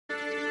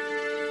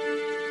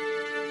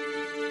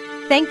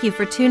Thank you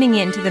for tuning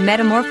in to the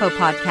Metamorpho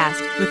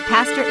Podcast with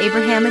Pastor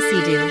Abraham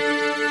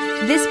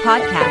Asidu. This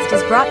podcast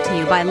is brought to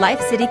you by Life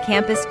City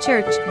Campus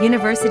Church,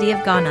 University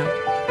of Ghana.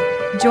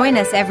 Join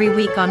us every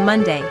week on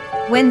Monday,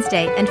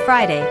 Wednesday, and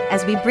Friday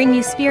as we bring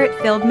you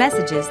spirit-filled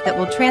messages that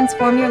will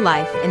transform your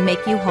life and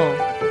make you whole.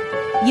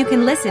 You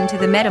can listen to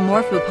the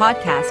Metamorpho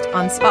Podcast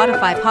on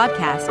Spotify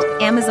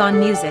Podcast, Amazon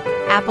Music,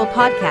 Apple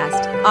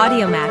Podcast,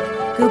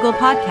 AudioMac, Google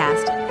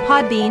Podcast,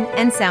 Podbean,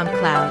 and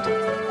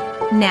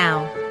SoundCloud.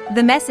 Now,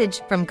 the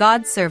message from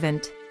God's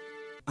servant.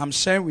 I'm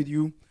sharing with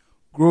you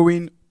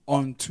growing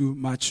onto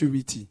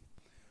maturity.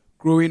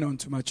 Growing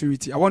onto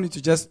maturity. I want you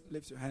to just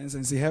lift your hands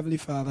and say, Heavenly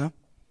Father,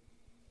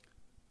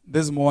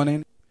 this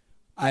morning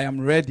I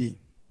am ready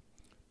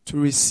to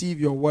receive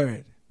your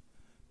word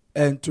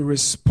and to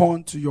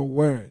respond to your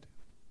word.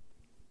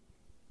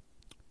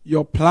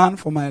 Your plan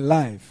for my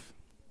life,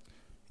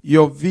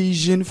 your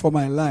vision for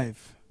my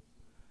life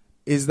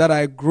is that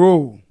I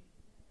grow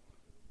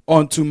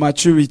onto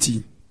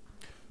maturity.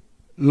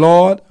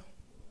 Lord,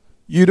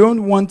 you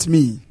don't want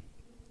me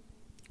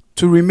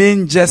to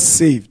remain just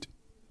saved,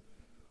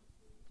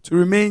 to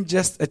remain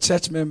just a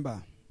church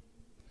member.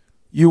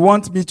 You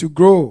want me to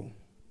grow.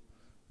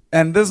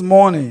 And this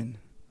morning,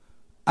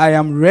 I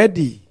am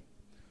ready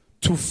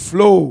to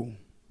flow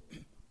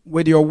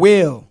with your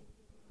will,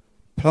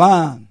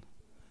 plan,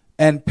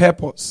 and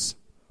purpose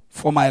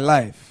for my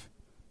life.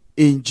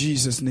 In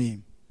Jesus'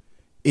 name,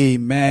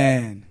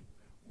 amen.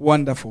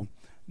 Wonderful.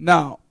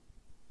 Now,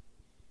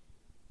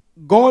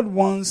 God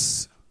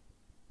wants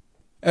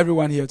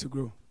everyone here to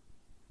grow.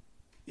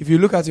 If you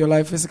look at your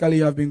life physically,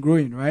 you have been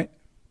growing, right?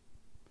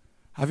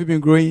 Have you been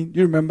growing? Do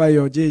you remember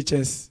your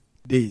JHS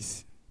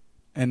days?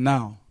 And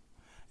now,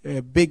 you're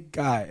a big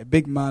guy, a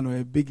big man, or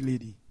a big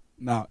lady.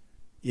 Now,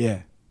 yeah.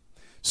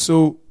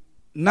 So,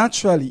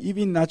 naturally,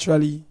 even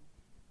naturally,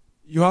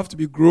 you have to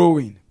be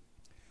growing.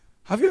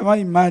 Have you ever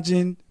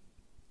imagined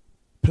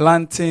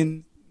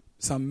planting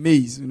some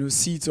maize,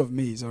 seeds of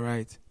maize, all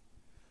right?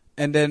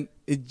 And then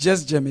it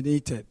just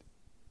germinated.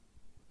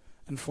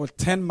 And for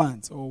 10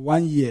 months or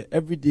 1 year,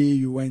 every day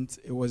you went,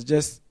 it was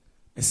just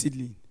a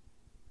seedling.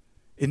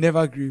 It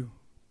never grew.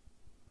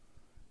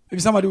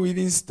 Maybe somebody will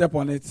even step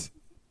on it,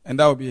 and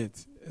that will be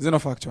it. Is it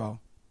not factual?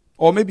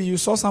 Or maybe you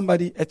saw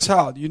somebody, a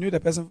child, you knew the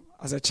person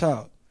as a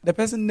child. The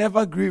person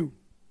never grew.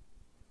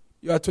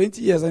 You are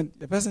 20 years and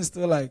the person is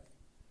still like,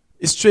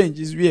 it's strange,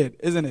 it's weird,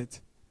 isn't it?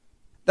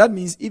 That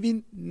means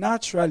even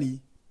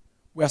naturally,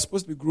 we are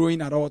supposed to be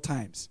growing at all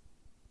times.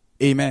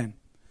 Amen.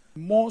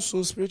 More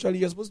so spiritually,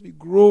 you're supposed to be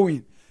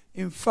growing.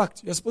 In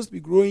fact, you're supposed to be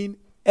growing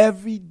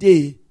every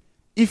day,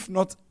 if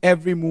not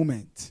every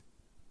moment.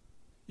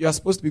 You are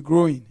supposed to be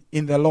growing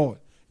in the Lord.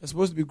 You're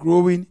supposed to be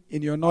growing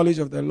in your knowledge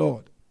of the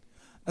Lord.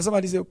 And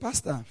somebody say,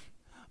 Pastor,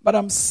 but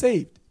I'm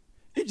saved.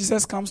 If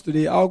Jesus comes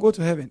today, I'll go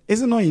to heaven.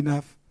 Is it not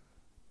enough?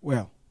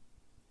 Well,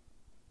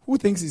 who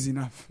thinks it's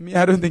enough? Me,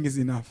 I don't think it's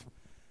enough.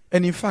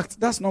 And in fact,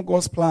 that's not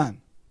God's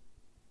plan.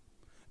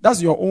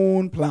 That's your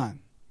own plan.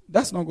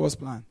 That's not God's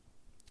plan.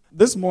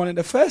 This morning,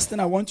 the first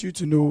thing I want you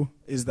to know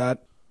is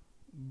that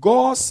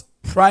God's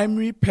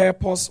primary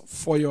purpose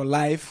for your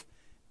life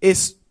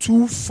is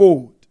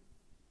twofold.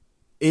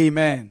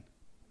 Amen.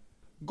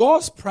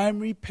 God's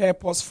primary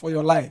purpose for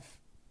your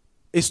life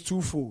is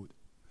twofold.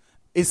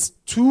 It's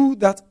two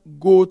that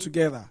go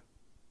together.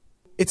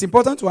 It's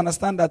important to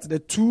understand that the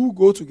two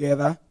go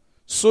together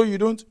so you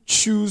don't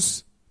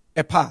choose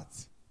a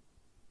path.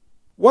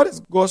 What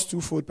is God's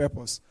twofold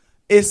purpose?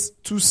 It's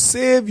to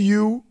save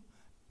you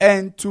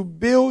and to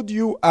build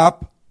you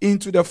up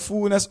into the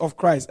fullness of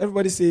Christ.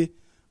 Everybody say,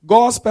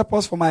 God's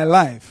purpose for my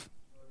life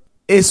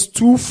is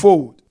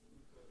twofold.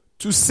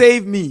 To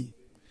save me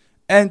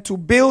and to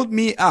build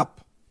me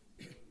up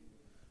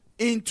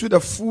into the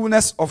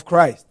fullness of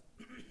Christ.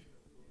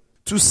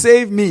 To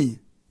save me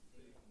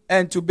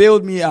and to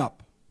build me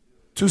up.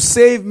 To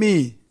save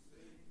me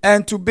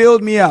and to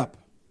build me up.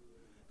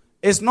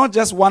 It's not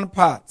just one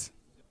part.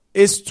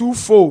 It's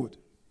twofold.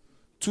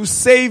 To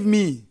save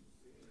me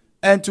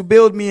and to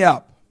build me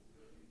up.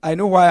 I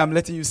know why I'm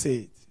letting you say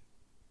it.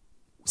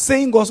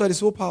 Saying God's word is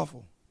so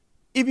powerful.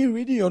 Even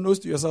reading your notes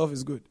to yourself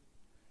is good.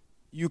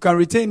 You can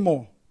retain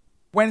more.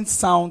 When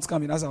sounds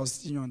come in, as I was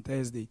teaching you on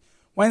Thursday,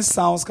 when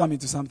sounds come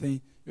into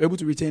something, you're able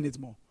to retain it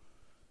more.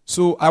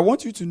 So I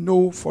want you to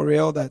know for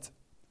real that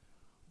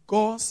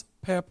God's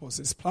purpose,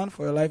 His plan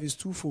for your life is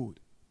twofold.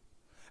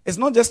 It's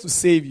not just to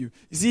save you.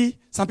 You see,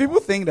 some people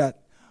think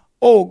that,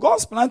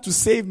 God's plan to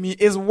save me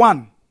is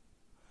one.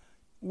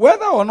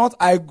 Whether or not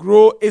I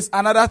grow is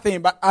another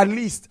thing, but at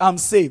least I'm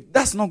saved.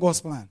 That's not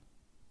God's plan.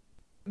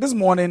 This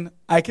morning,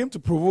 I came to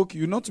provoke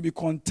you not to be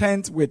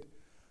content with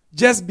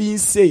just being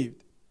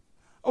saved.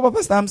 Oh, but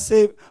Pastor, I'm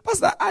saved.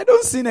 Pastor, I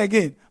don't sin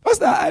again.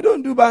 Pastor, I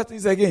don't do bad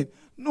things again.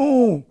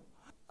 No.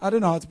 I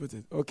don't know how to put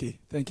it. Okay,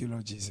 thank you,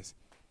 Lord Jesus.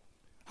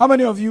 How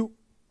many of you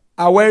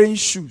are wearing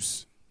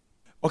shoes?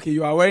 Okay,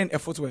 you are wearing a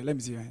footwear. Let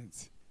me see your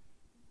hands.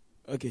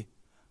 Okay.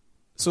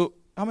 So,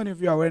 how many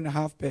of you are wearing a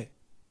half pair?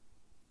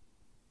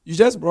 You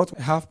just brought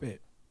a half pair.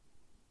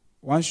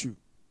 One shoe.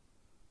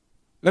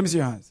 Let me see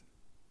your hands.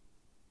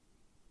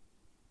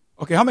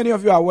 Okay, how many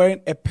of you are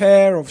wearing a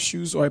pair of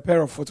shoes or a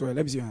pair of footwear?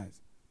 Let me see your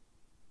hands.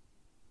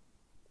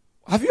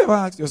 Have you ever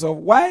asked yourself,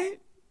 why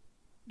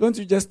don't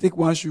you just take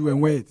one shoe and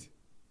wear it?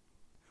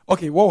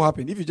 Okay, what will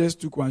happen if you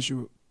just took one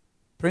shoe?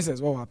 Princess,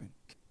 what will happen?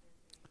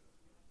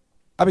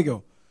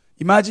 Abigail,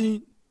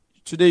 imagine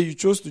today you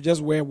chose to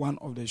just wear one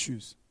of the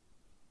shoes.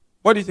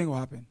 What do you think will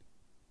happen?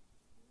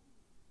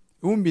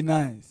 It won't be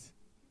nice.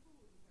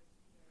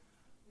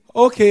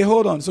 Okay,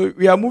 hold on. So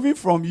we are moving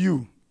from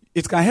you.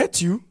 It can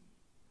hurt you.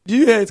 Do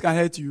you hear it can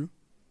hurt you?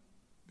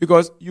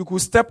 Because you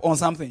could step on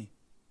something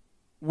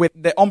with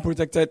the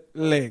unprotected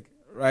leg,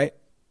 right?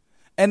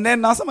 And then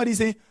now somebody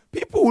say,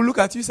 people will look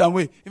at you some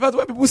way. In fact,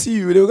 when people see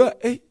you, they will go,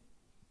 hey,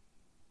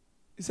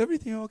 is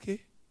everything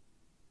okay?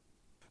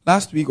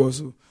 Last week or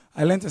so,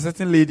 I learned a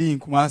certain lady in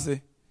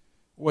Kumasi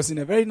was in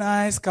a very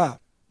nice car.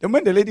 Then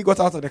when the lady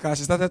got out of the car,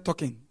 she started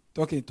talking,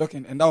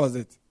 and that was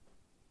it.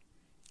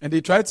 And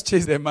they tried to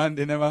chase the man,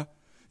 they never.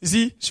 You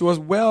see, she was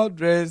well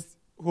dressed,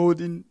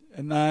 holding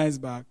a nice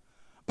bag.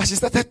 But she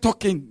started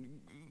talking.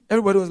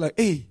 Everybody was like,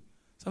 hey,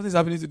 something's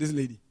happening to this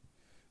lady.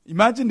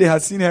 Imagine they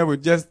had seen her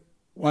with just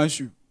one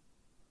shoe.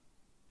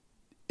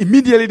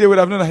 Immediately they would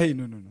have known, hey,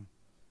 no.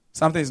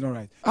 Something is not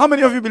right. How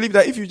many of you believe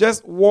that if you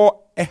just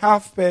wore a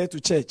half pair to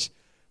church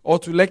or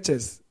to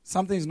lectures,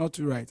 something is not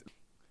too right?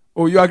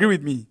 Oh, you agree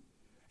with me?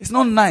 It's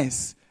not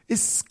nice.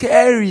 It's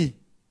scary.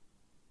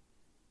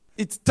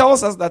 It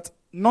tells us that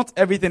not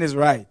everything is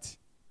right.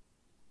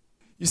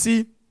 You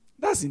see,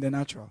 that's in the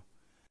natural.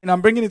 And I'm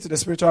bringing it to the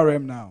spiritual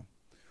realm now.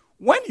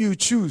 When you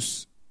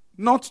choose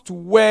not to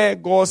wear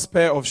God's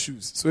pair of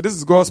shoes, so this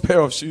is God's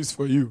pair of shoes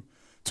for you.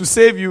 To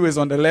save you is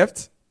on the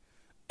left,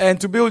 and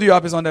to build you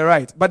up is on the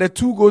right. But the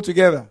two go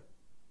together.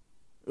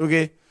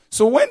 Okay?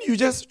 So when you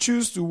just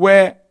choose to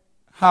wear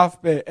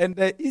half pair, and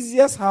the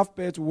easiest half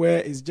pair to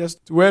wear is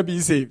just to wear being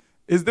saved.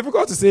 It's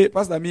difficult to say,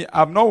 Pastor,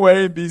 I'm not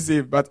wearing being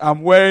saved, but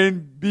I'm wearing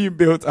being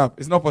built up.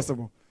 It's not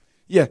possible.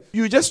 Yeah.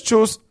 You just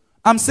chose,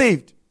 I'm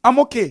saved. I'm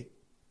okay.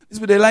 These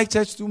people, they like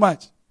church too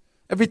much.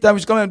 Every time we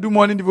should come and do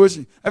morning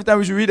devotion. Every time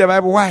we should read the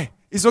Bible. Why?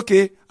 It's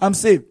okay. I'm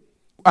saved.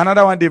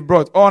 Another one they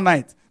brought all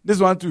night. This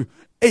one too.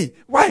 Hey,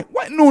 why?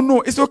 No,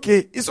 it's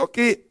okay. It's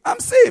okay. I'm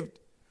saved.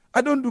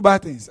 I don't do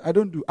bad things.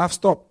 I've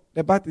stopped.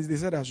 The bad things, they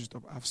said I should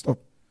stop. I've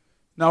stopped.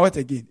 Now what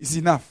again? It's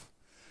enough.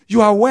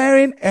 You are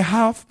wearing a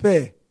half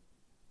pair.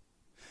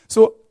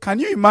 So can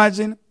you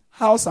imagine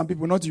how some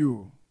people, not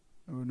you,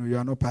 no, you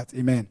are not part.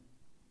 Amen.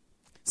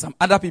 Some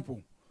other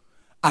people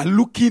are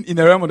looking in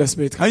the realm of the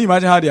spirit. Can you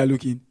imagine how they are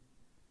looking?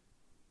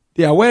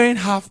 They are wearing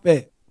half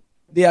pair.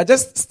 They are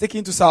just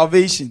sticking to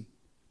salvation.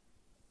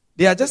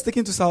 But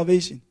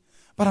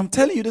I'm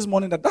telling you this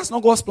morning that that's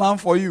not God's plan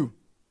for you.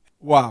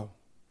 Wow.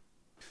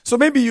 So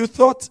maybe you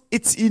thought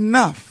it's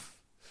enough.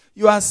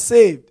 You are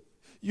saved.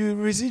 You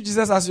receive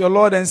Jesus as your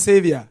Lord and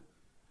Savior.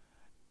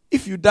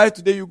 If you die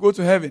today, you go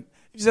to heaven.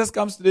 If Jesus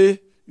comes today,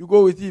 you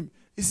go with him.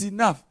 It's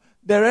enough.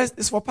 The rest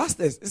is for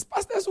pastors. It's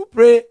pastors who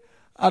pray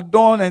at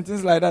dawn and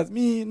things like that.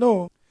 Me,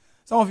 no.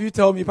 Some of you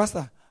tell me,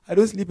 Pastor, I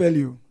don't sleep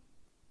early. Me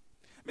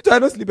too, I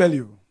don't sleep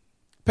early.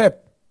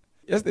 Pep,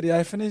 yesterday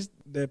I finished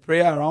the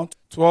prayer around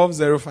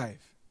 12:05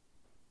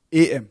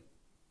 a.m.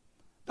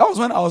 That was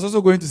when I was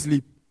also going to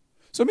sleep.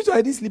 So me too,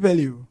 I didn't sleep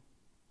early.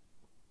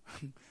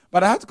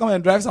 But I had to come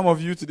and drive some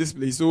of you to this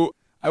place. So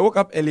I woke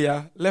up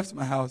earlier, left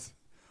my house,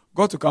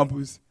 got to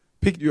campus,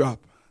 picked you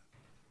up.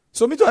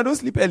 So me too, I don't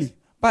sleep early.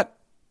 But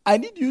I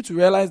need you to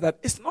realize that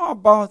it's not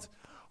about,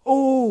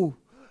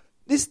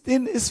 this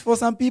thing is for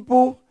some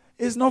people.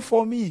 It's not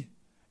for me.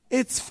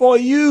 It's for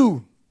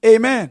you.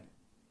 Amen.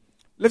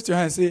 Lift your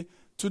hand and say,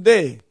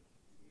 today,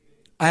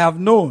 I have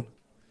known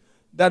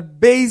that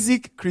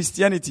basic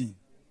Christianity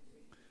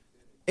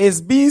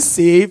is being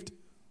saved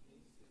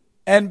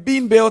and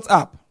being built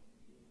up.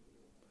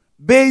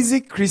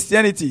 Basic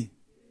Christianity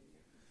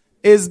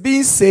is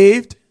being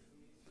saved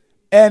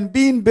and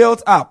being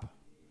built up.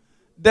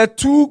 The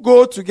two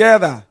go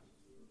together.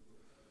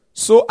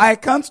 So I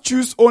can't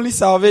choose only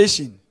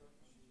salvation.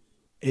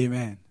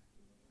 Amen.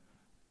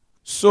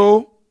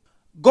 So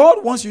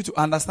God wants you to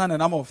understand a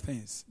number of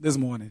things this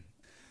morning.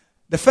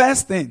 The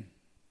first thing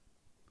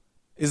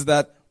is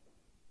that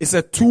it's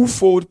a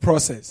twofold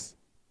process.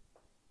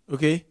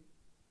 Okay?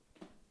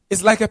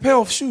 It's like a pair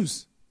of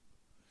shoes.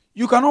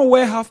 You cannot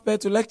wear half pair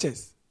to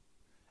lectures.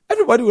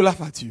 Everybody will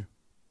laugh at you.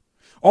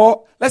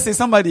 Or let's say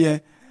somebody,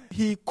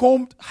 he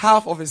combed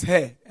half of his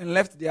hair and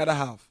left the other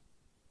half.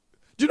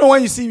 Do you know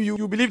when you see him,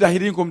 you believe that he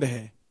didn't comb the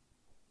hair?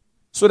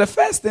 So the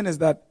first thing is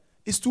that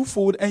it's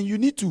twofold and you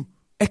need to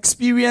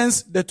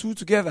experience the two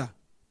together.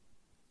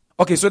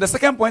 Okay, so the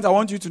second point I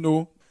want you to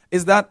know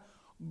is that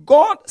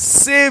God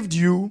saved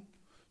you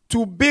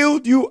to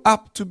build you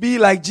up to be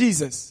like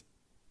Jesus.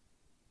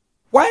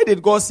 Why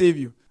did God save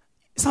you?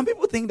 Some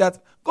people think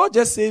that God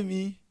just saved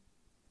me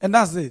and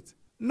that's it.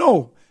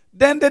 No.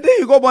 Then the day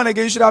you got born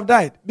again, you should have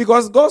died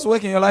because God's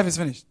work in your life is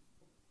finished.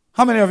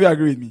 How many of you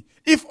agree with me?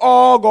 If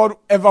all God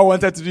ever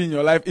wanted to do in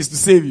your life is to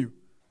save you,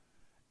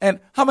 and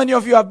how many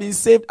of you have been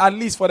saved at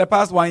least for the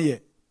past 1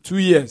 year, 2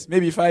 years,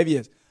 maybe 5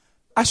 years?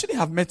 I shouldn't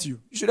have met you.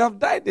 You should have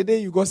died the day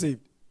you got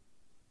saved.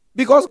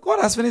 Because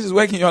God has finished his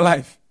work in your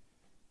life.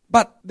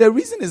 But the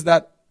reason is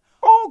that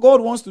all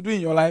God wants to do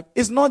in your life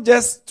is not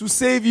just to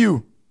save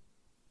you,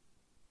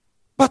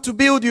 but to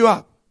build you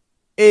up.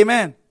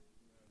 Amen.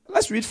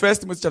 Let's read 1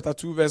 Timothy chapter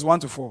 2, verse 1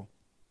 to 4.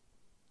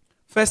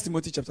 1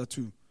 Timothy chapter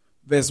 2,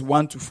 verse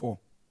 1 to 4.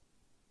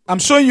 I'm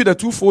showing you the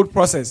twofold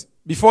process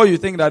before you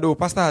think that,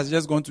 pastor has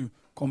just gone to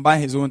combine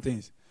his own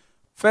things.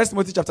 1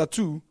 Timothy chapter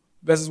 2,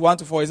 verses 1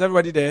 to 4. Is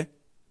everybody there?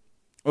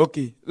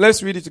 Okay,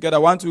 let's read it together.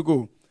 1, 2,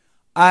 go.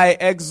 I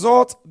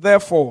exhort,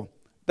 therefore,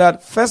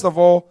 that first of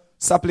all,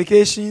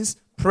 supplications,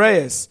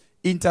 prayers,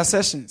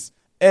 intercessions,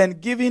 and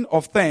giving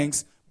of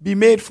thanks be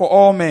made for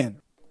all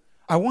men.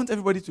 I want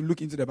everybody to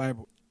look into the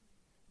Bible.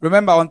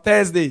 Remember, on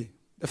Thursday,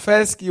 the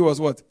first key was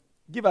what?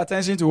 Give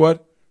attention to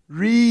what?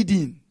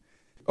 Reading.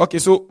 Okay,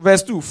 so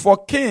verse 2.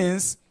 For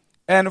kings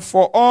and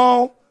for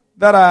all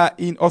that are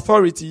in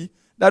authority,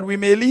 that we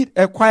may lead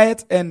a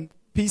quiet and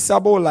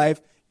peaceable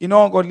life in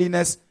all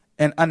godliness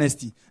and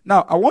honesty.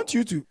 Now, I want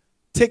you to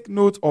take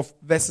note of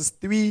verses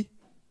 3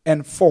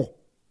 and 4.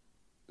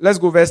 Let's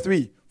go verse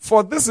 3.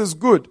 For this is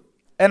good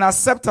and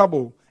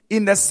acceptable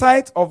in the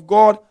sight of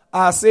God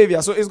our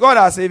Savior. So is God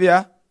our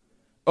Savior?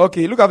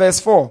 Okay, look at verse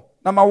 4.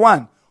 Number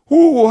 1.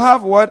 Who will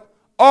have what?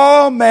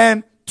 All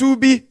men to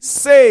be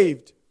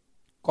saved.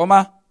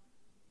 Comma.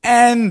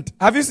 And.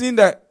 Have you seen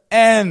the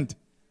and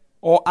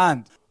or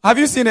and? Have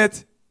you seen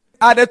it?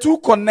 Are the two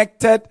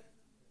connected?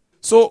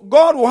 So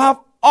God will have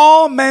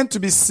all men to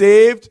be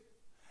saved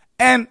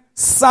and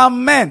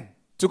some men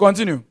to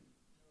continue.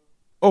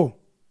 Oh.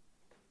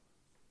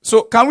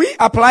 So can we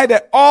apply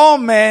the all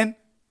men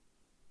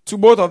to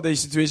both of the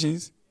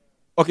situations?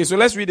 Okay, so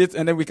let's read it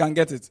and then we can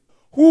get it.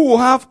 Who will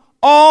have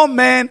all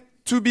men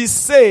to be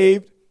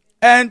saved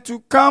and to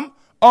come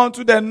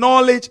unto the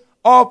knowledge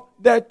of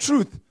the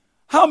truth.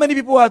 How many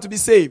people are to be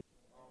saved?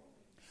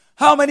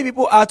 How many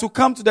people are to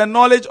come to the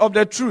knowledge of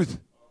the truth?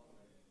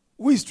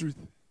 Who is truth?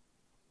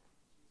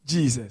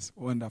 Jesus.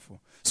 Wonderful.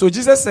 So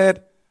Jesus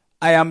said,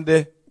 I am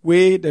the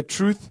way, the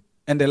truth,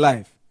 and the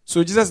life.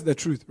 So Jesus is the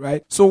truth,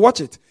 right? So watch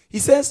it. He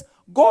says,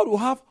 God will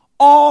have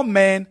all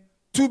men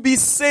to be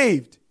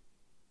saved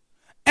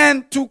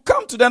and to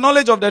come to the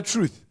knowledge of the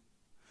truth.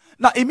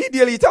 Now,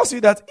 immediately he tells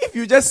you that if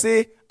you just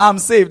say, I'm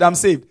saved,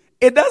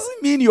 it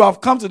doesn't mean you have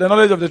come to the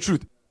knowledge of the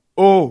truth.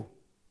 Oh.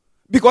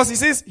 Because he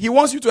says he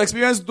wants you to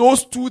experience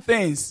those two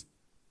things.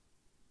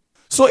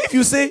 So if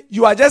you say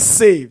you are just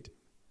saved,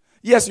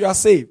 yes, you are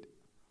saved,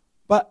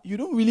 but you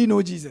don't really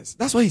know Jesus.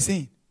 That's what he's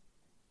saying.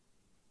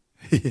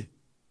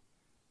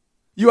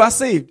 You are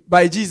saved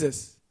by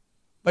Jesus,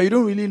 but you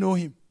don't really know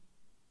him.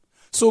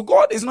 So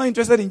God is not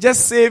interested in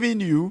just saving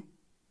you,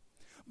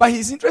 but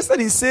he's interested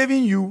in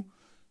saving you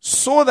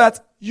so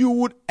that you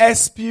would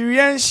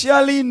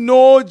experientially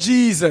know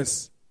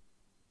Jesus.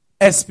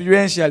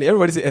 Experientially.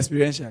 Everybody say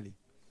experientially.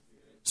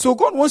 So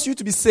God wants you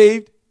to be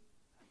saved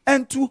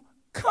and to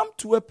come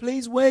to a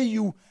place where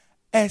you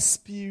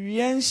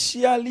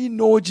experientially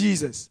know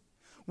Jesus.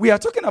 We are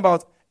talking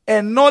about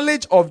a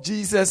knowledge of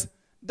Jesus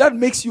that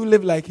makes you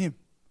live like him.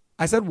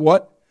 I said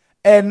what?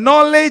 A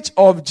knowledge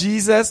of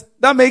Jesus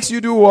that makes you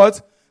do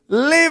what?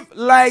 Live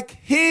like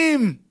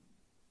him.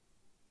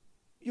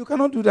 You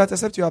cannot do that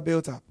except you are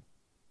built up.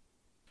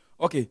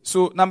 Okay,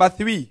 so number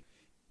 3.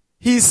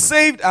 He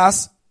saved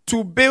us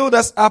to build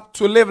us up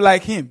to live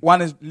like him.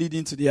 One is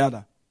leading to the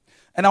other.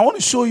 And I want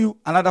to show you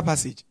another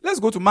passage. Let's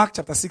go to Mark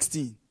chapter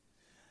 16.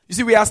 You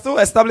see, we are still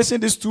establishing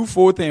this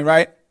twofold thing,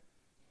 right?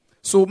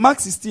 So Mark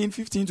 16,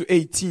 15 to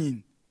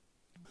 18.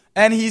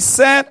 And he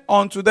said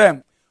unto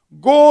them,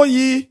 go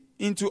ye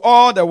into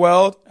all the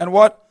world and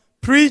what?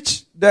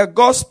 Preach the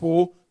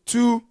gospel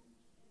to...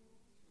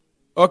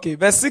 Okay,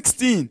 verse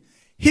 16.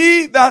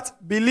 He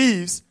that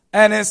believes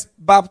and is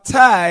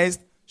baptized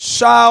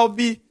shall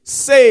be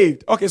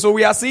saved. Okay, so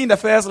we are seeing the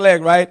first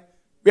leg, right?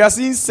 We are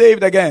seeing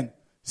saved again.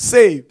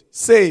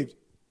 Saved.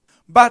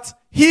 But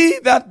he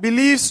that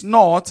believes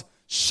not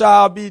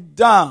shall be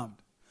damned.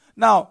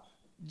 Now,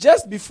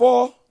 just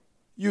before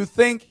you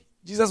think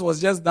Jesus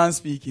was just done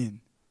speaking,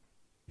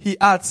 he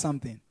adds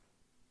something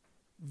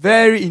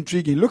very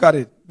intriguing. Look at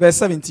it. Verse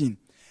 17.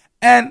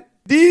 And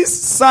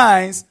these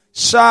signs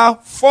shall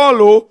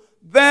follow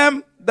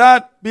them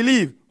that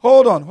believe.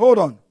 Hold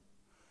on.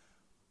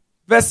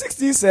 Verse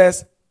 16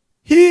 says,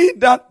 he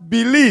that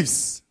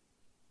believes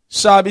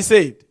shall be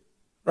saved.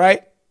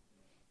 Right?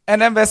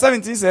 And then verse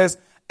 17 says,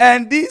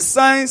 and these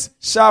signs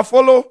shall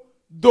follow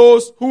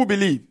those who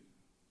believe.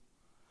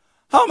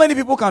 How many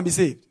people can be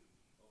saved?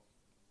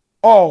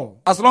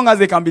 All. As long as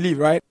they can believe,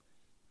 right?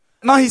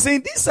 Now he's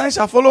saying these signs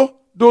shall follow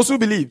those who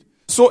believe.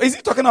 So is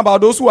he talking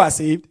about those who are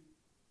saved?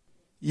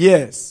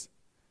 Yes.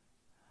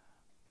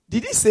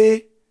 Did he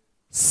say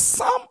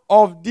some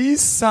of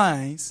these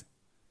signs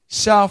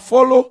shall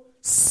follow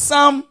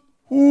some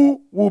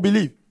who will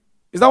believe?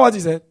 Is that what he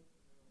said?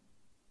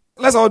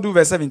 Let's all do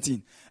verse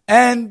 17.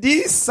 And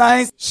these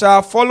signs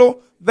shall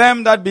follow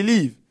them that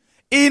believe.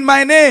 In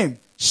my name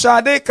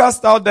shall they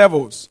cast out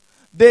devils.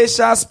 They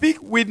shall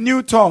speak with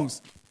new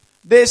tongues.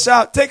 they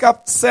shall take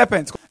up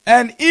serpents.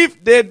 And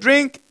if they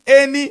drink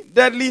any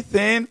deadly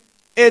thing,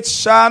 it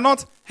shall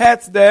not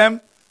hurt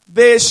them.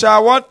 They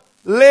shall what?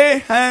 Lay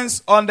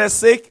hands on the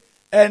sick,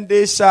 and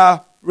they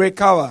shall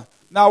recover.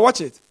 Now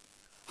watch it.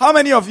 How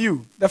many of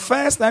you, the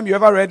first time you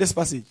ever read this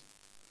passage,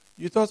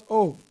 you thought,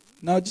 oh,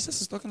 now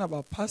Jesus is talking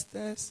about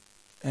pastors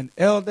and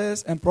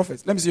elders and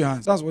prophets. Let me see your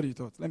hands. That's what you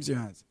thought. Let me see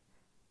your hands.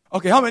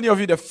 Okay, how many of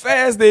you, the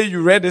first day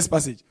you read this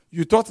passage,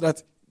 you thought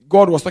that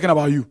God was talking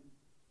about you?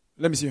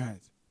 Let me see your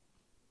hands.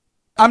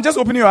 I'm just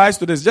opening your eyes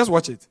to this. Just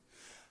watch it.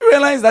 You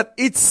realize that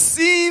it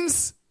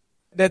seems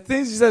the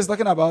things Jesus is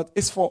talking about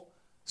is for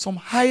some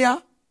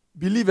higher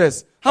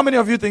believers. How many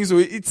of you think so?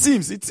 It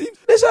seems.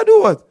 They shall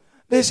do what?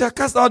 They shall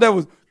cast out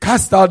devils.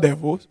 Cast out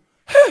devils?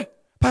 Hey,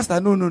 pastor,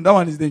 no, that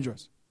one is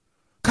dangerous.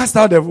 Cast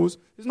out devils?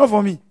 It's not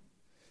for me.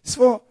 It's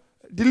for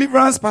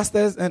deliverance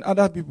pastors and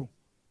other people.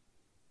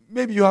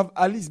 Maybe you have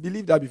at least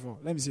believed that before.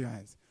 Let me see your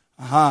hands.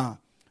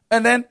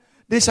 And then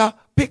they shall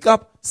pick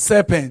up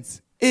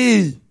serpents.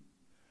 Hey,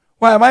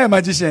 why am I a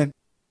magician?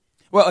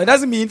 Well, it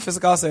doesn't mean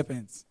physical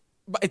serpents,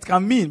 but it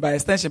can mean by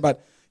extension.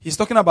 But he's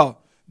talking about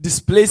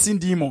displacing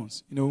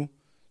demons. You know,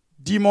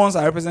 demons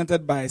are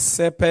represented by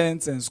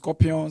serpents and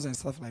scorpions and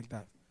stuff like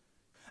that.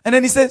 And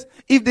then he says,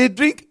 if they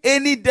drink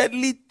any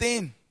deadly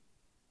thing,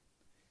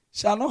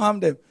 shall not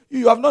harm them.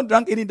 You have not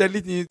drunk any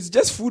deadly thing. It's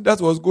just food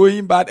that was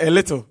going bad a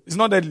little. It's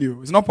not deadly.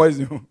 It's not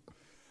poison.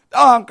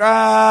 Don't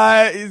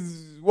cry.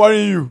 It's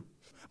worrying you.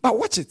 But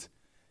watch it.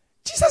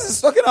 Jesus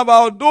is talking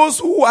about those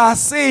who are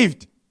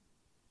saved.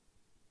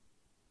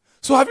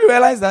 So have you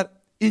realized that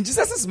in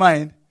Jesus'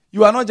 mind,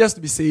 you are not just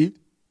to be saved,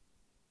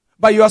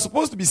 but you are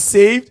supposed to be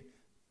saved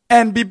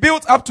and be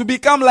built up to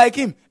become like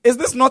him. Is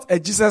this not a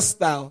Jesus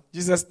style?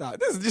 Jesus style.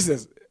 This is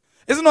Jesus.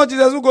 Is it not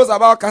Jesus who goes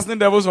about casting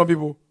devils from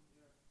people?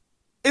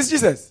 It's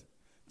Jesus.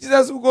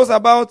 Jesus who goes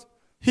about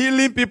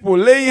healing people,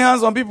 laying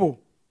hands on people.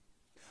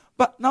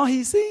 But now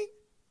he's saying,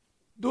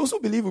 those who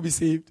believe will be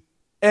saved.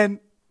 And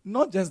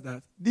not just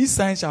that, these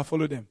signs shall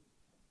follow them.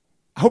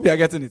 I hope you are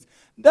getting it.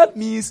 That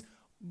means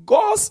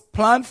God's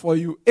plan for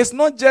you is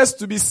not just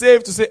to be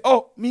saved, to say,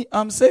 oh, me,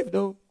 I'm saved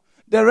though.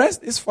 The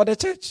rest is for the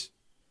church.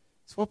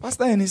 It's for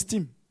pastor and his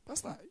team.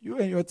 Pastor, you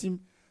and your team,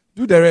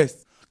 do the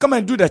rest. Come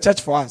and do the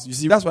church for us. You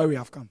see, that's why we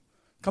have come.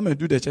 Come and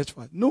do the church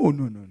for us. No.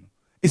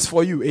 It's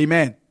for you.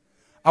 Amen.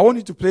 I want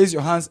you to place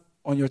your hands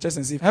on your chest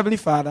and say, Heavenly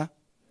Father,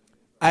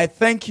 I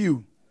thank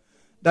you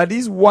that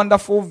these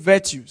wonderful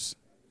virtues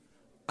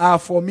are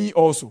for me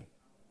also.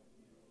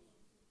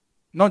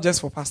 Not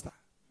just for pastor.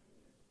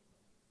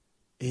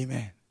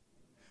 Amen.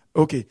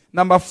 Okay.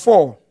 Number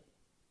 4.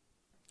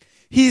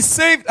 He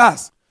saved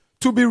us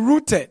to be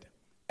rooted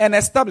and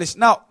established.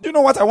 Now, do you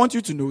know what I want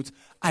you to note?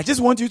 I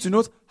just want you to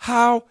note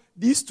how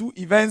these two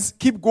events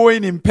keep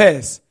going in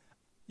pairs.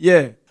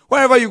 Yeah.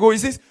 Wherever you go, he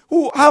says,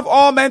 who have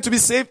all men to be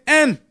saved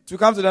and to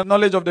come to the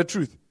knowledge of the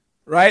truth.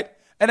 Right?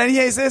 And then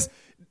here he says,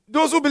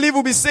 those who believe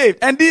will be saved,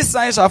 and these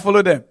signs shall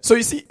follow them. So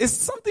you see, it's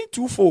something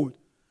twofold.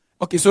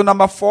 Okay, so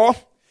number 4,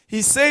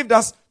 he saved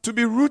us to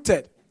be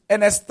rooted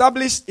and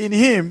established in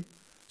him,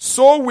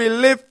 so we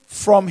live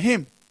from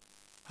him.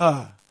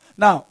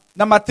 Now,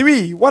 number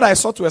 3, what I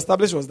sought to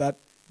establish was that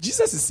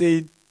Jesus is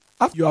saying,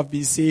 after you have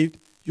been saved,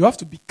 you have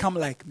to become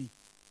like me.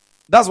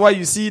 That's why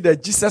you see the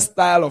Jesus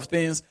style of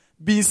things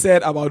being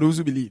said about those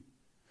who believe.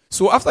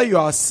 So after you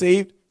are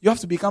saved, you have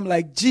to become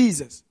like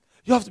Jesus.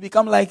 You have to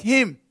become like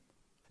him.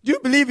 Do you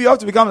believe you have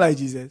to become like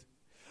Jesus?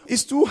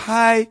 It's too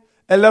high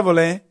a level,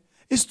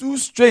 It's too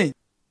strange.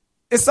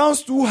 It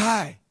sounds too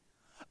high.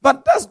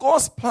 But that's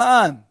God's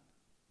plan.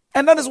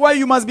 And that is why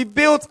you must be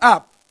built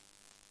up.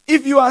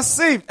 If you are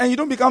saved and you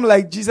don't become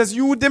like Jesus,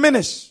 you will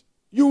diminish.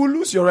 You will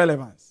lose your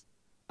relevance.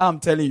 I'm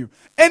telling you.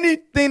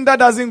 Anything that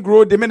doesn't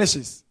grow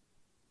diminishes.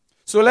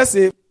 So let's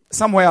say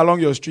somewhere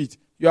along your street,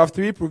 you have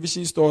 3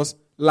 provision stores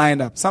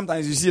lined up.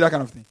 Sometimes you see that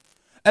kind of thing.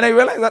 And then you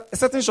realize that a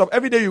certain shop,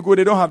 every day you go,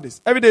 they don't have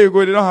this. Every day you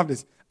go, they don't have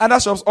this. Other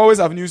shops always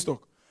have new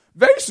stock.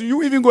 Very soon,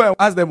 you even go and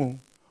ask them,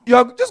 you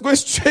are just going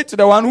straight to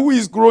the one who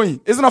is growing.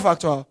 Isn't that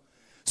factual?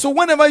 So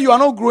whenever you are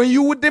not growing,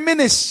 you will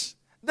diminish.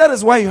 That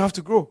is why you have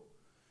to grow.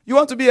 You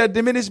want to be a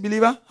diminished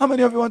believer? How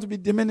many of you want to be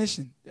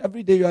diminishing?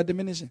 Every day you are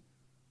diminishing.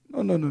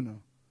 No.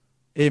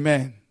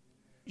 Amen.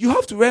 You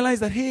have to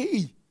realize that,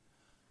 hey,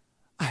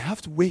 I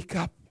have to wake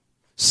up.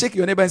 Shake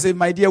your neighbor and say,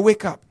 my dear,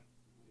 wake up.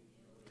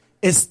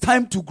 It's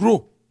time to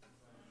grow.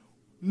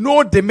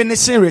 No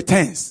diminishing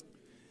returns.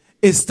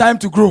 It's time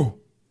to grow.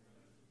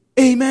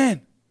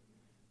 Amen.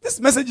 This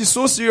message is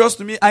so serious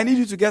to me. I need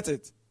you to get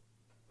it.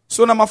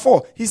 So number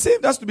 4, he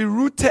saved us to be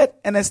rooted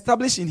and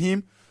established in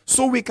him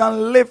so we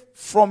can live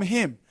from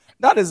him.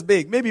 That is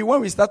big. Maybe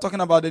when we start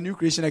talking about the new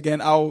creation again,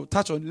 I'll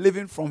touch on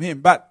living from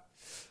him. But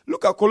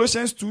look at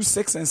Colossians 2,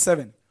 6 and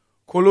 7.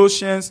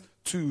 Colossians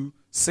 2,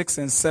 6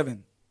 and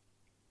 7.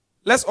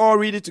 Let's all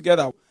read it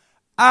together.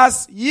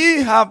 As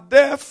ye have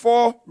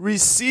therefore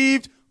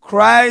received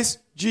Christ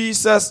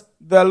Jesus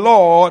the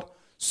Lord,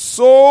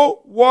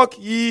 so walk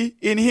ye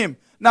in him.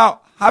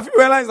 Now, have you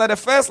realized that the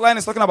first line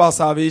is talking about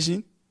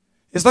salvation?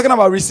 It's talking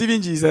about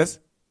receiving Jesus.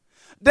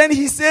 Then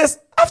he says,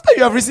 after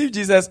you have received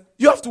Jesus,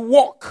 you have to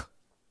walk.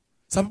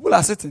 Some people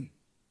are sitting.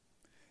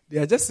 They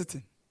are just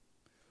sitting.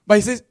 But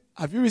he says,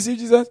 have you received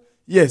Jesus?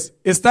 Yes.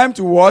 It's time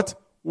to what?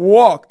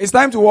 Walk. It's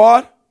time to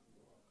what?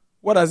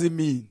 What does it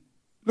mean?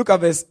 Look at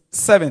verse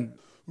 7.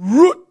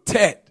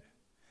 Rooted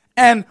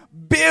and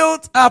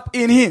built up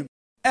in him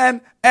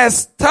and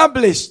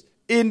established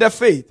in the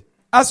faith,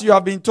 as you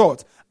have been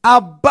taught,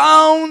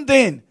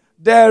 abounding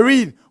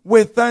therein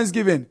with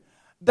thanksgiving.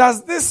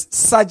 Does this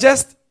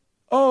suggest,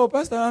 oh,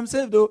 Pastor, I'm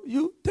saved though.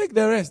 You take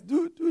the rest.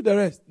 Do the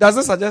rest. Does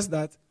it suggest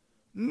that?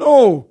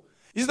 No.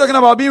 Is he talking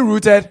about being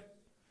rooted?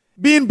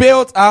 Being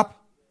built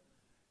up?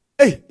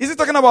 Hey, is he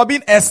talking about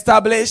being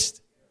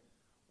established?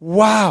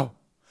 Wow.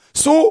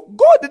 So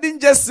God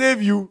didn't just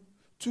save you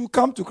to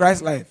come to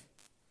Christ's life,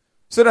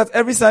 so that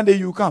every Sunday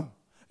you come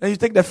and you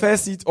take the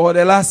first seat or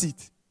the last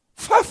seat.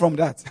 Far from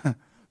that.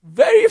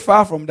 Very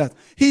far from that.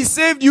 He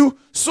saved you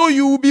so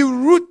you will be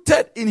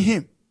rooted in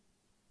him.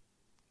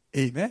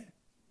 Amen.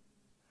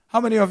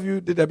 How many of you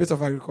did a bit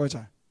of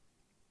agriculture?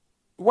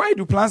 Why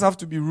do plants have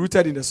to be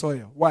rooted in the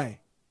soil? Why?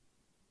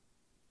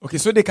 Okay,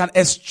 so they can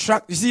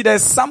extract. You see,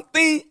 there's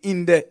something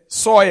in the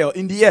soil,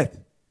 in the earth,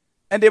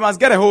 and they must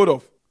get a hold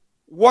of.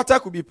 Water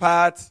could be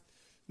part,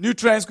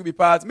 nutrients could be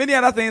part, many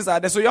other things are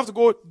there. So you have to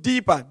go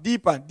deeper,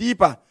 deeper,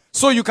 deeper,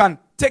 so you can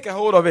take a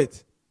hold of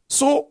it.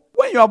 So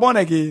when you are born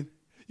again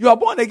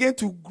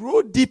to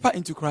grow deeper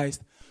into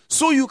Christ,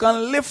 so you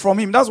can live from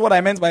him. That's what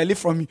I meant by live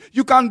from him.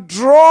 You can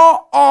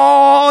draw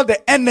all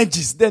the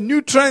energies, the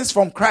nutrients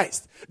from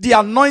Christ, the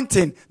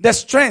anointing, the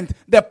strength,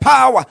 the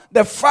power,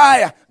 the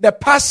fire, the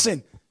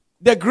passion,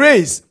 the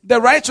grace, the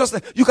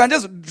righteousness. You can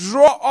just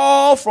draw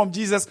all from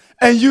Jesus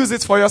and use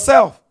it for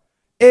yourself.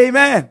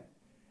 Amen.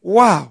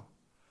 Wow.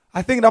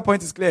 I think that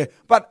point is clear.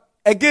 But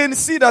again,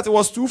 see that it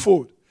was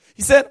twofold.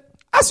 He said,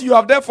 as you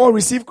have therefore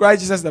received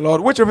Christ Jesus the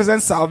Lord, which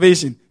represents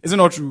salvation. Is it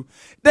not true?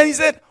 Then he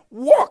said,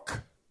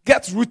 walk,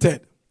 get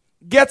rooted,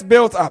 get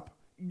built up,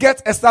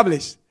 get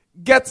established,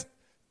 get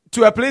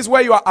to a place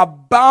where you are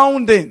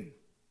abounding.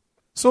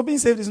 So being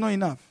saved is not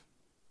enough.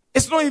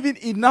 It's not even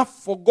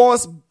enough for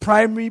God's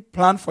primary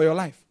plan for your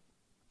life.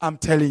 I'm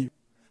telling you.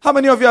 How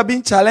many of you are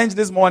being challenged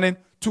this morning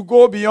to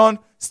go beyond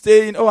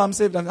staying, oh, I'm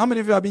saved? How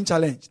many of you are being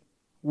challenged?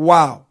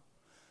 Wow.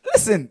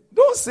 Listen,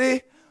 don't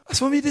say, as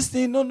for me, this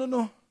thing,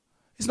 no.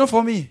 It's not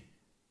for me.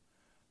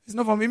 It's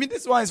not for me. I mean,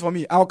 this one is for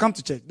me. I'll come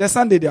to church. The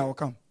Sunday day, I will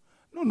come.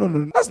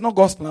 No. That's not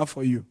God's plan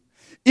for you.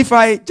 If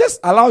I just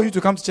allow you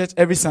to come to church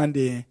every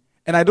Sunday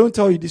and I don't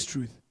tell you this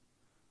truth,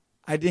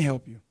 I didn't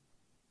help you.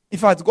 In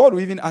fact, God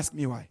will even ask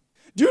me why.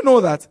 Do you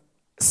know that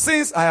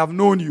since I have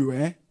known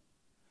you,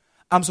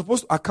 I'm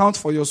supposed to account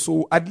for your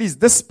soul, at least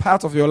this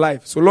part of your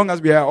life, so long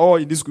as we are all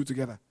in this group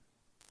together.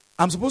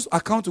 I'm supposed to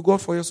account to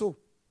God for your soul.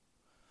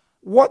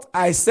 What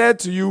I said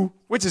to you,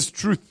 which is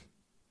truth,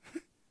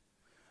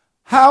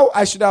 how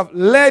I should have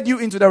led you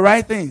into the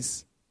right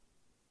things.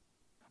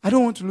 I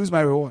don't want to lose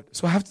my reward,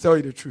 so I have to tell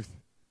you the truth.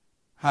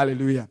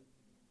 Hallelujah.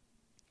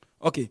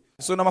 Okay,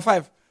 so number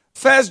 5.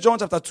 1 John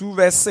chapter 2,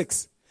 verse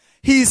 6.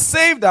 He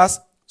saved us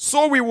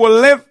so we will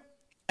live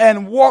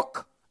and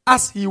walk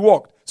as he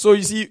walked. So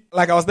you see,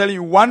 like I was telling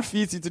you, one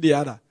feeds into the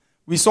other.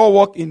 We saw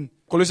walk in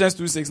Colossians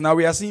 2:6. Now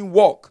we are seeing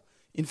walk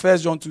in 1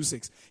 John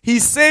 2:6. He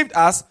saved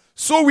us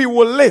so we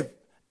will live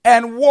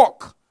and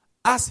walk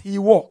as he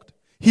walked.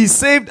 He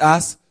saved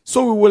us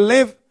so we will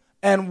live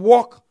and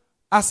walk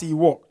as he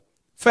walked.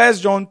 1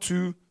 John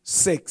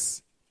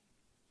 2:6.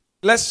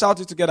 Let's shout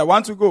it together.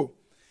 1, 2, go.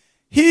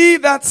 He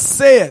that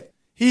saith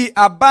he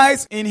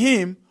abides in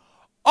him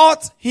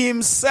ought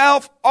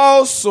himself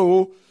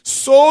also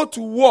so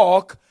to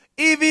walk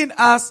even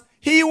as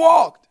he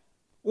walked.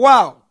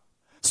 Wow.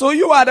 So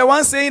you are the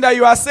one saying that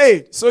you are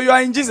saved. So you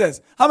are in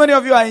Jesus. How many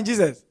of you are in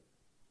Jesus?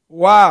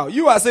 Wow.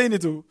 You are saying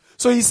it too.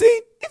 So he's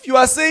saying, if you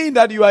are saying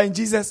that you are in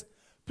Jesus,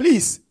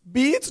 please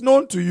be it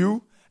known to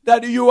you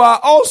that you are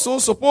also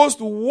supposed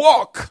to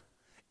walk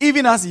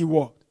even as he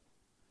walked.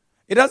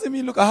 It doesn't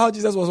mean look at how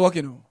Jesus was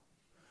walking.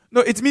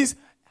 No, it means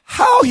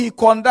how he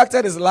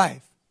conducted his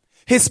life.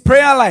 His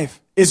prayer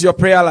life is your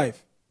prayer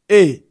life.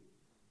 Hey.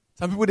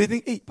 Some people, they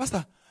think, hey,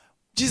 Pastor,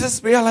 Jesus'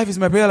 prayer life is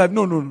my prayer life.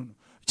 No.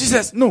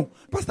 Jesus, no.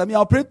 Pastor,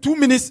 I'll pray 2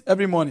 minutes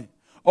every morning.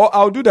 Or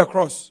I'll do the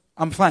cross.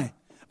 I'm fine.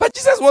 But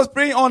Jesus was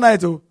praying all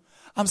night.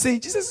 I'm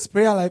saying Jesus'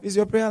 prayer life is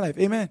your prayer life.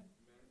 Amen.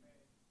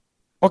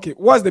 Okay,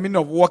 what's the meaning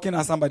of walking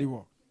as somebody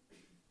walks?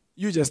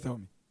 You just tell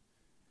me.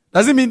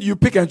 Does it mean you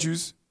pick and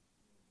choose?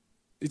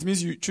 It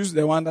means you choose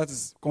the one that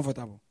is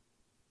comfortable.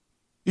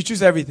 You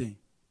choose everything.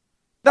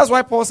 That's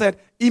why Paul said,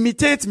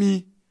 imitate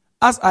me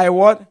as I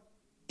what?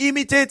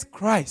 Imitate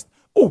Christ.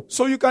 Oh,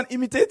 so you can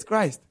imitate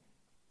Christ.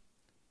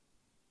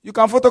 You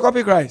can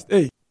photocopy Christ.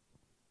 Hey.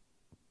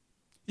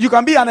 You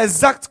can be an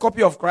exact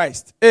copy of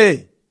Christ.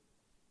 Hey.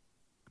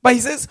 But he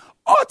says,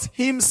 ought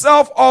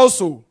himself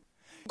also.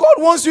 God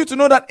wants you to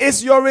know that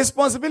it's your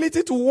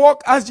responsibility to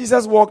walk as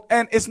Jesus walked,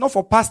 and it's not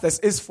for pastors,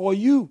 it's for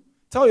you.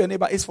 Tell your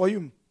neighbor, it's for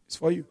you. It's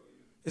for you.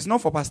 It's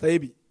not for Pastor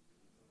Abi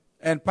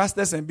and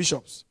pastors and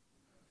bishops.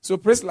 So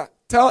Priscilla,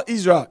 tell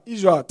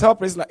Israel, tell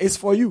Priscilla, it's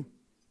for you.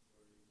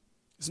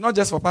 It's not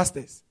just for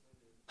pastors.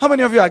 How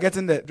many of you are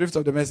getting the drift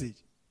of the message?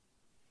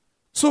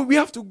 So we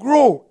have to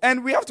grow,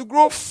 and we have to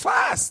grow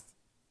fast.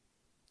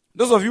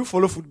 Those of you who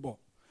follow football,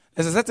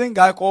 there's a certain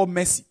guy called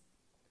Messi.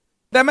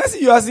 The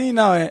Messi you are seeing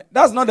now,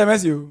 that's not the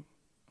Messi.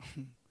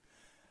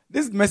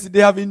 This Messi,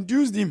 they have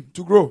induced him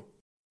to grow.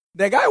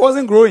 The guy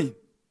wasn't growing.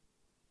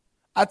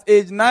 At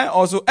age 9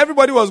 or so,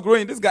 everybody was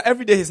growing. This guy,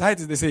 every day his height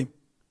is the same.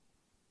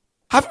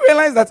 Have you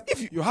realized that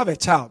if you have a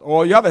child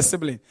or you have a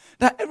sibling,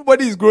 that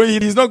everybody is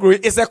growing, he's not growing,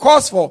 it's a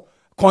cause for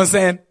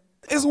concern.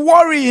 It's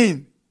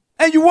worrying.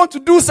 And you want to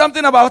do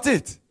something about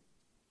it.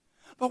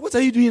 But what are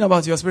you doing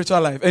about your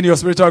spiritual life and your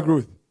spiritual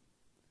growth?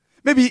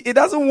 Maybe it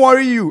doesn't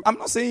worry you. I'm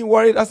not saying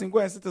worry as in go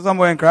and sit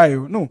somewhere and cry.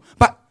 No.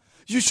 But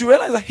you should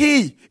realize that,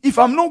 hey, if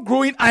I'm not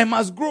growing, I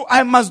must grow.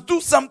 I must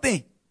do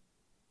something.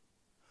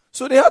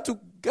 So they had to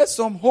get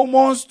some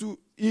hormones to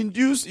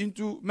induce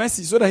into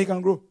Messi so that he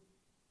can grow.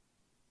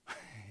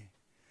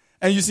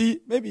 And you see,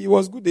 maybe it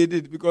was good they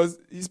did because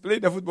he's playing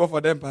the football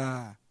for them.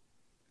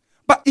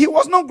 But he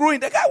was not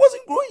growing. The guy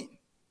wasn't growing.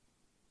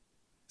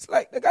 It's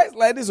like the guy's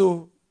like this.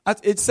 Oh,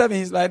 at age 7,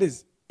 he's like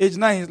this. Age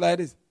 9, he's like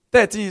this.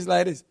 13, he's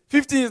like this.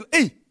 15, he's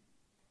hey.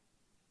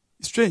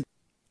 It's strange.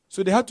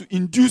 So they had to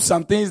induce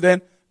some things,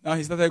 then now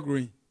he started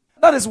growing.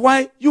 That is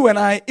why you and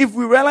I, if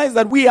we realize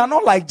that we are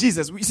not like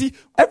Jesus, we see,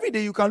 every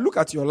day you can look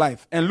at your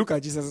life and look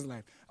at Jesus'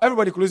 life.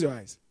 Everybody close your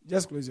eyes.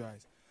 Just close your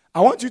eyes.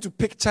 I want you to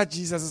picture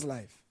Jesus'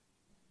 life.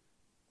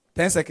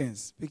 10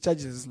 seconds. Picture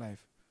Jesus'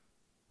 life.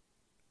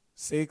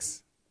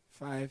 6,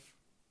 5,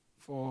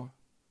 4,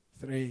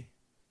 3,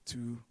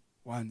 2,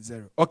 1,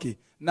 0. Okay.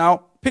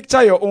 Now,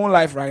 picture your own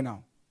life right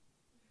now.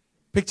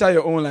 Picture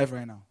your own life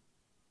right now.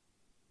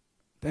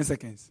 10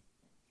 seconds.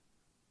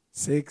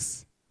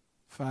 6,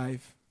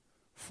 5,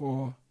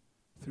 4,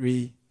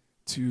 3,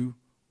 2,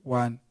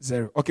 1,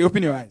 0. Okay,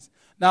 open your eyes.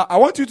 Now, I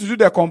want you to do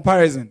the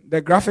comparison,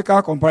 the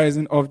graphical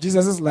comparison of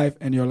Jesus' life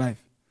and your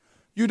life.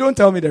 You don't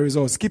tell me the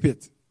results. Keep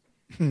it.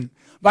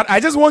 But I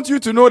just want you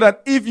to know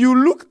that if you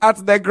look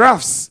at the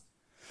graphs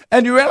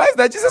and you realize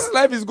that Jesus'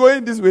 life is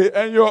going this way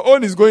and your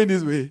own is going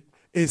this way,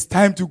 it's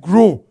time to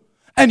grow.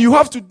 And you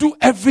have to do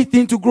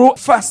everything to grow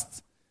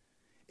fast.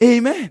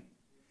 Amen.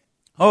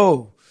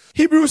 Oh,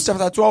 Hebrews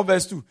chapter 12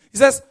 verse 2. It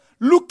says,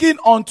 looking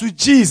unto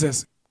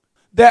Jesus,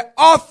 the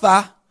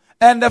author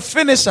and the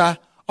finisher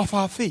of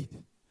our faith.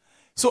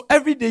 So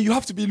every day you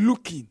have to be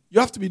looking. You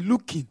have to be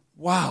looking.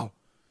 Wow.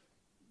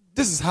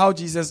 This is how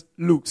Jesus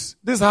looks.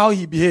 This is how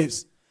he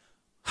behaves.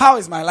 How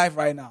is my life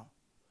right now?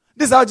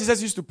 This is how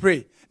Jesus used to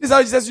pray. This is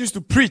how Jesus used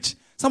to preach.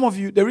 Some of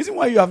you, the reason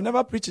why you have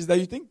never preached is that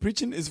you think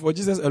preaching is for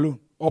Jesus alone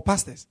or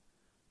pastors.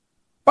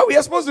 But we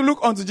are supposed to look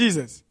unto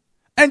Jesus.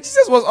 And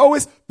Jesus was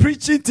always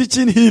preaching,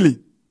 teaching,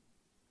 healing.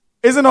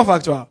 Isn't it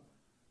factual?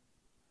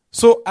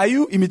 So are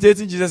you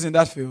imitating Jesus in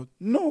that field?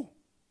 No.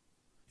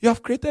 You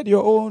have created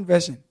your own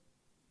version.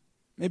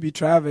 Maybe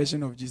try a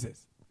version of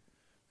Jesus.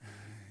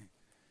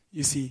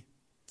 You see.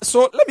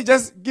 So let me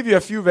just give you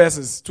a few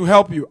verses to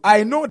help you.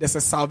 I know there's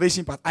a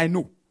salvation part. I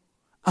know.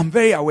 I'm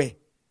very aware.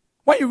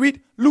 When you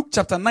read Luke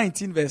chapter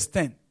 19 verse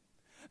 10,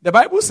 the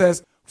Bible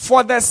says,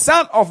 for the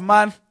Son of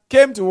Man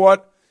came to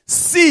what?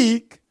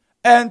 Seek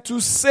and to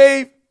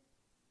save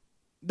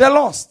the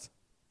lost.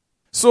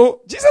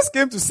 So Jesus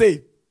came to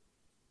save.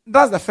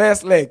 That's the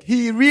first leg.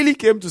 He really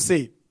came to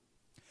save.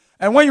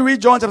 And when you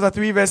read John chapter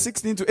 3 verse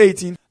 16 to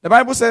 18, the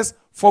Bible says,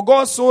 for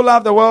God so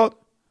loved the world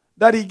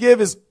that he gave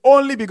his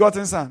only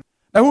begotten Son,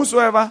 that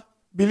whosoever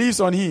believes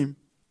on him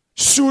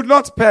should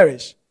not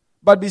perish,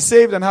 but be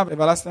saved and have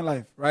everlasting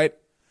life, right?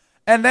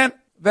 And then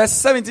verse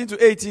 17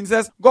 to 18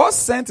 says, God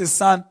sent his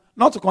Son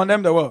not to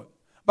condemn the world,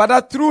 but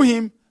that through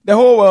him the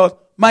whole world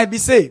might be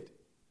saved.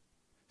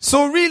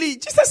 So really,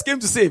 Jesus came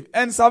to save.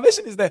 And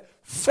salvation is the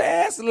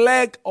first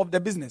leg of the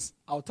business.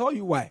 I'll tell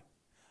you why.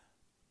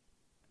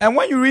 And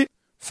when you read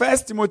 1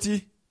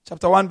 Timothy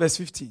chapter 1 verse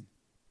 15,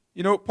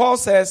 you know, Paul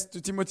says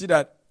to Timothy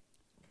that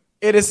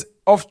it is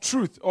of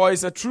truth, or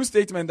it's a true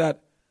statement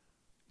that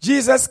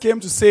Jesus came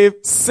to save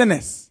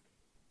sinners.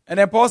 And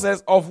then Paul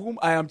says, of whom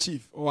I am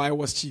chief, or I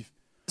was chief.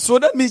 So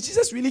that means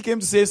Jesus really came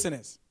to save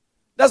sinners.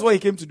 That's what he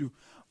came to do.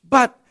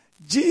 But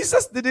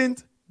Jesus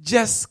didn't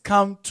just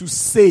come to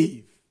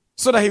save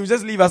so that he would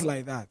just leave us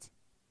like that.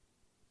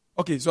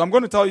 Okay, so I'm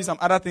going to tell you some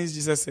other things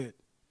Jesus said,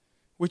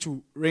 which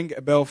will ring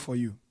a bell for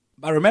you.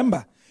 But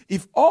remember,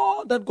 if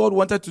all that God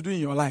wanted to do in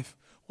your life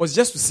was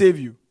just to save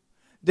you,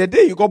 the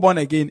day you got born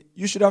again,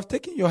 you should have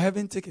taken your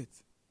heaven ticket.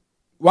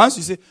 Once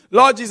you say,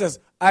 Lord Jesus,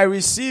 I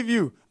receive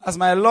you as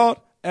my Lord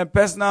and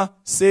personal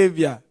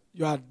Savior,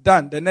 you are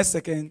done. The next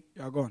second,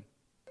 you are gone.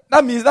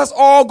 That means that's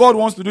all God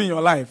wants to do in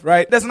your life,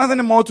 right? There's nothing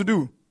more to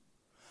do.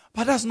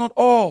 But that's not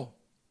all.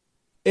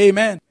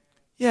 Amen.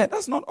 Yeah,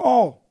 that's not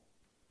all.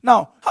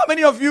 Now, how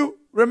many of you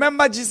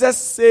remember Jesus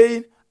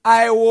saying,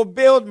 I will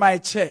build my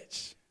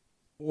church?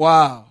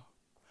 Wow.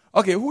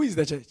 Okay, who is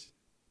the church?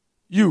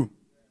 You.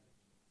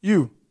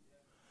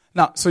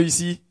 Now, so you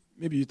see,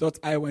 maybe you thought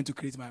I went to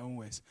create my own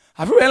words.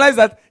 Have you realized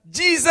that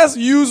Jesus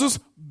uses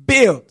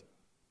build?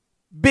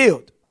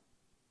 Build.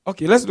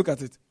 Okay, let's look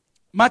at it.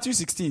 Matthew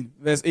 16,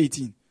 verse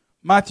 18.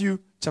 Matthew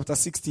chapter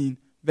 16,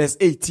 verse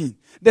 18.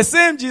 The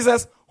same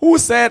Jesus who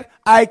said,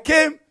 I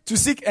came to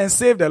seek and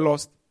save the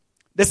lost.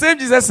 The same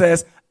Jesus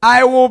says,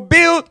 I will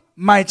build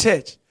my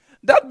church.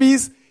 That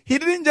means he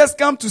didn't just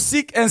come to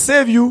seek and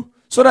save you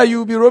so that you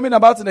will be roaming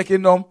about in the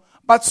kingdom,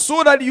 but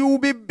so that you will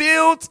be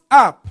built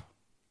up.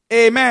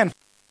 Amen.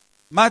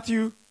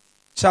 Matthew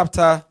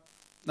chapter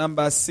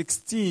number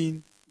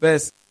 16,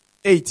 verse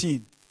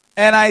 18.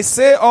 And I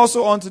say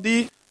also unto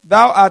thee,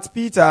 thou art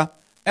Peter,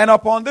 and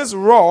upon this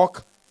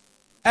rock,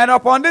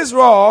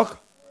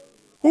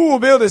 who will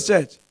build this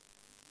church?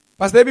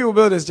 Pastor David will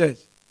build this church.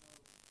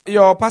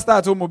 Your pastor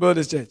at home will build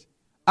this church.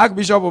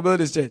 Archbishop will build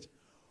this church.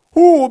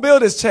 Who will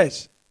build this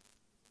church?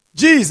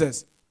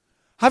 Jesus.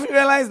 Have you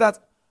realized that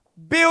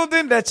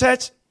building the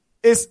church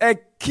is a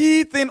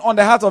key thing on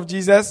the heart of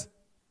Jesus?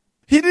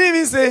 He didn't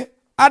even say,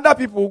 other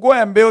people will go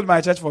and build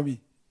my church for me.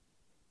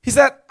 He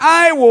said,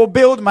 I will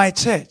build my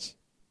church.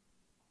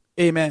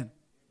 Amen.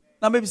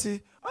 Now maybe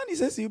say, when he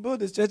says you build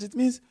this church, it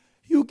means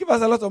you give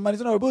us a lot of money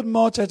so that we build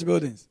more church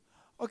buildings.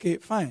 Okay,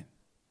 fine.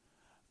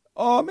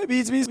 Or maybe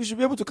it means we should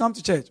be able to come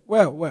to church.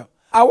 Well.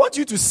 I want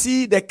you to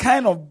see the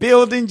kind of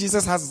building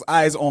Jesus has his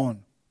eyes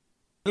on.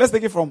 Let's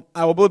take it from,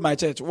 I will build my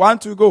church. 1,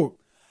 2, go.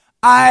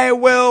 I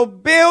will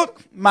build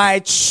my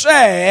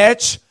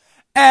church,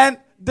 and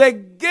the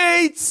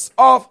gates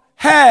of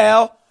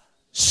hell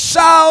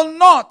shall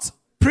not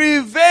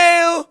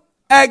prevail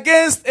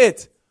against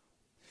it.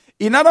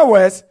 In other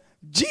words,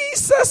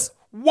 Jesus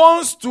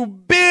wants to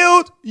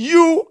build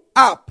you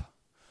up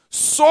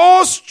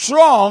so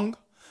strong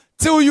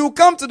till you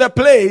come to the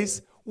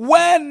place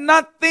where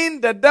nothing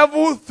the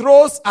devil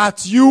throws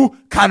at you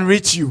can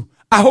reach you.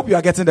 I hope you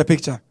are getting the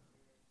picture.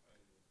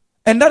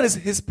 And that is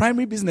his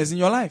primary business in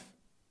your life.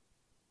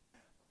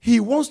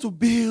 He wants to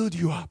build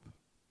you up.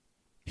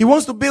 He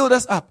wants to build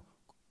us up.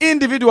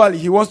 Individually,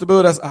 he wants to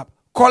build us up.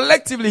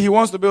 Collectively, he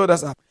wants to build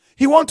us up.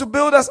 He wants to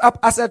build us up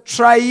as a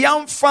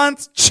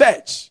triumphant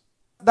church.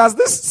 Does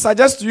this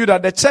suggest to you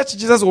that the church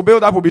Jesus will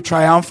build up will be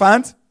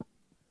triumphant?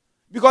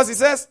 Because he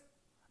says,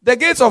 the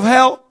gates of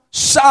hell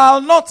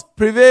shall not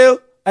prevail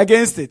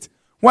against it.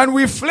 When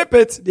we flip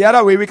it the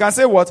other way, we can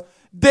say what?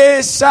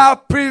 They shall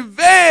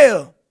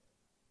prevail.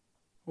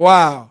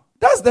 Wow.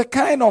 That's the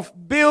kind of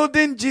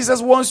building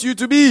Jesus wants you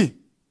to be.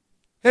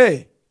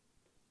 Hey,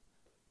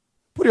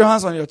 put your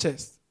hands on your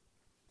chest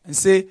and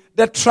say,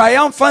 the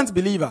triumphant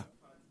believer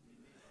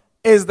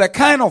is the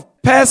kind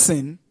of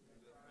person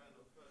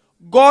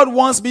God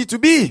wants me to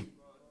be.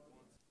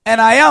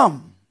 And I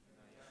am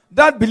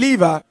that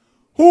believer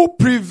who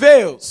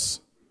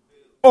prevails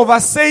over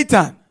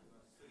Satan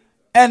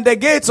and the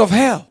gates of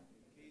hell.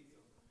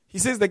 He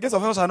says the gates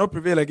of hell shall not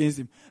prevail against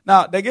him.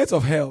 Now, the gates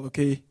of hell,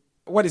 okay,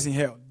 what is in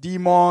hell?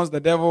 Demons, the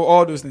devil,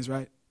 all those things,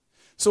 right?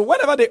 So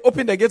whenever they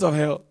open the gates of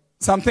hell,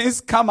 some things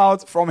come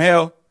out from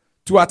hell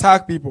to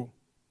attack people.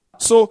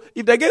 So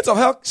if the gates of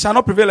hell shall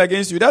not prevail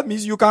against you, that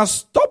means you can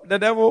stop the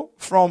devil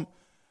from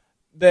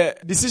the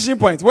decision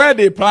point where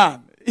they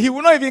plan. He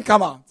will not even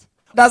come out.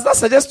 Does that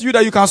suggest to you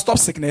that you can stop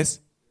sickness?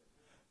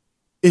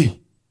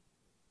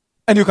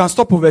 And you can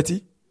stop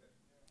poverty?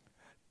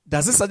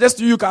 Does it suggest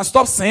to you can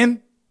stop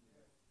sin?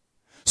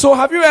 So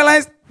have you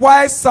realized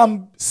why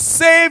some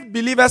saved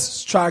believers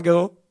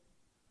struggle?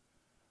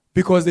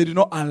 Because they do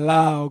not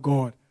allow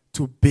God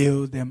to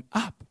build them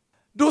up.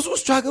 Those who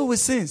struggle with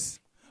sins,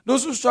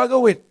 those who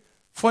struggle with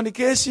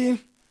fornication,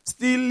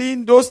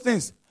 stealing, those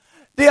things,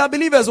 they are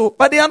believers,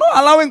 but they are not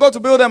allowing God to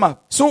build them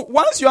up. So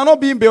once you are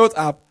not being built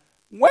up,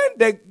 when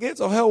the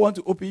gates of hell want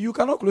to open, you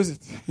cannot close it.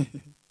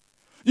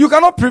 You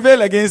cannot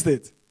prevail against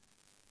it.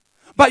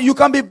 But you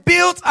can be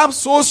built up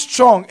so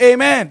strong,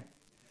 amen,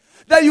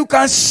 that you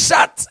can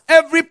shut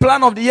every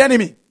plan of the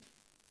enemy.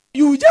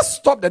 You just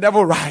stop the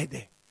devil right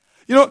there.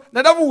 You know,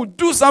 the devil will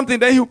do something,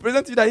 then he will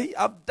present you that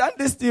I've done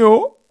this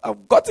thing,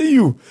 I've gotten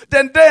you.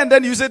 Then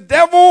you say,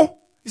 devil,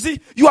 you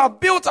see, you are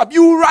built up,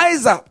 you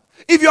rise up.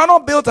 If you are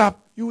not built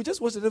up, you will just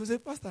watch the devil say,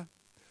 Pastor,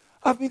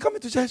 I've been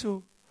coming to church,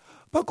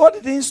 but God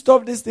didn't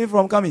stop this thing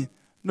from coming.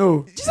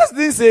 No. Jesus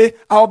didn't say,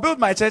 I'll build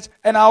my church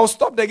and I'll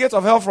stop the gates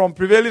of hell from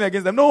prevailing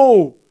against them.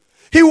 No.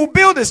 He will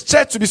build his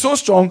church to be so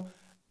strong,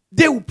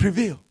 they will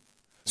prevail.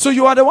 So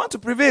you are the one to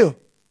prevail.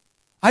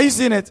 Are you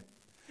seeing it?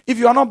 If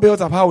you are not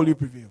built up, how will you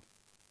prevail?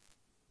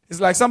 It's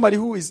like somebody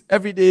who is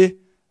every day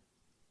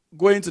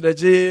going to the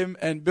gym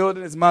and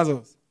building his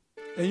muscles.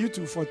 And you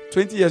too, for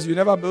 20 years, you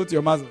never built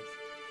your muscles.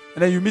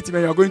 And then you meet him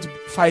and you are going to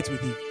fight with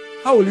him.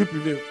 How will you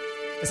prevail?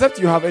 Except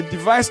you have a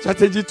divine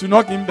strategy to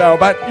knock him down.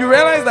 But you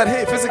realize that,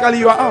 hey, physically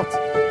you are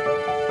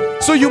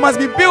out. So you must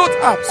be built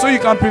up so you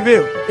can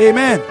prevail.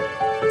 Amen.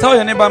 Tell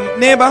your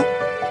neighbor,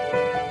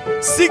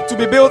 seek to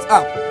be built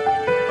up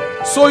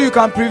so you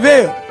can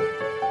prevail.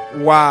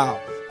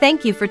 Wow.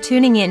 Thank you for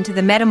tuning in to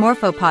the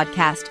Metamorpho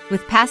podcast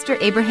with Pastor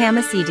Abraham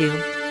Asidu.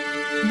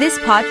 This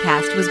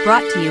podcast was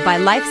brought to you by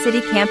Life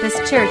City Campus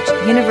Church,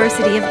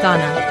 University of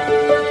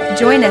Ghana.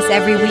 Join us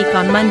every week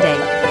on Monday,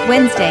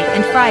 Wednesday,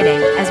 and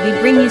Friday as we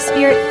bring you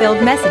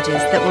spirit-filled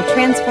messages that will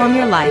transform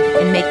your life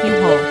and make you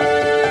whole.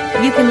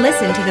 You can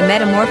listen to the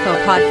Metamorpho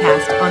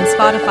podcast on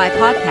Spotify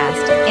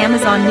Podcast,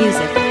 Amazon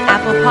Music,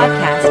 Apple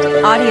Podcast,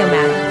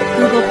 Audiomack,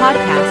 Google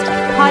Podcast,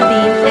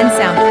 Podbean, and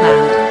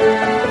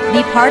SoundCloud.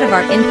 Be part of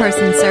our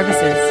in-person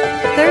services,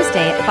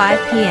 Thursday at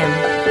 5 p.m.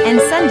 and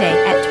Sunday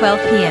at 12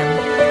 p.m.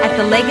 at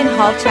the Legan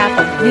Hall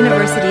Chapel,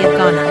 University of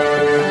Ghana.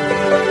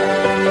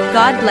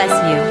 God bless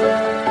you.